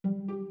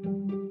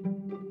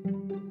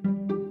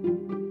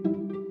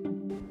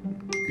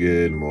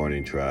Good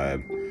morning,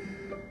 tribe.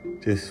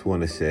 Just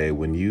want to say,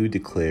 when you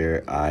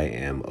declare, I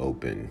am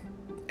open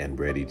and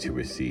ready to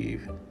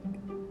receive,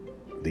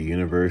 the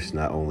universe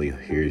not only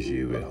hears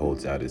you, it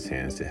holds out its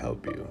hands to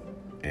help you.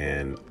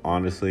 And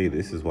honestly,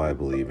 this is why I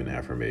believe in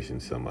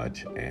affirmations so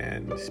much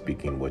and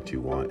speaking what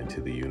you want into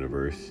the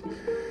universe,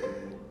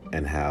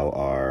 and how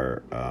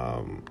our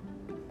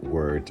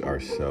words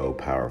are so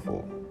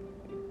powerful.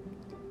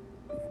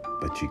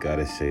 But you got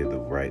to say the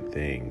right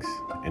things.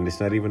 And it's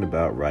not even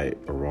about right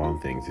or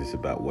wrong things. It's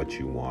about what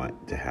you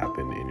want to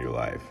happen in your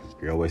life.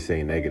 You're always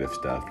saying negative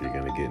stuff, you're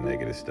going to get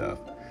negative stuff.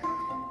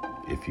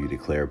 If you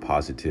declare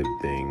positive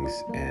things,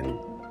 and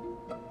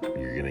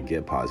you're going to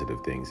get positive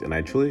things. And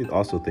I truly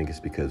also think it's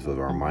because of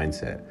our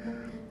mindset.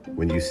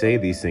 When you say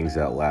these things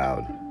out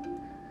loud,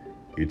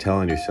 you're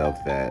telling yourself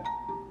that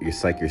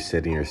it's like you're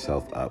setting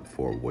yourself up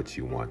for what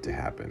you want to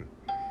happen.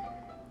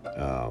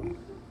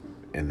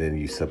 And then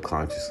you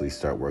subconsciously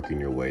start working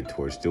your way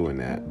towards doing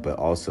that. But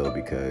also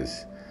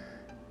because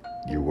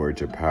your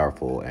words are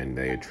powerful and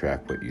they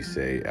attract what you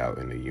say out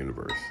in the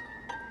universe.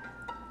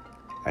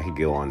 I could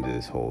go on to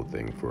this whole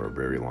thing for a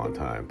very long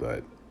time,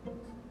 but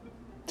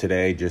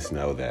today just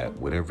know that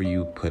whatever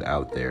you put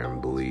out there and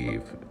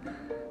believe,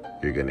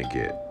 you're going to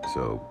get.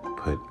 So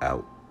put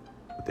out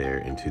there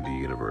into the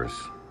universe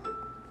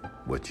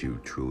what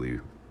you truly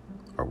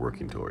are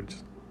working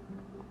towards.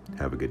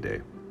 Have a good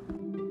day.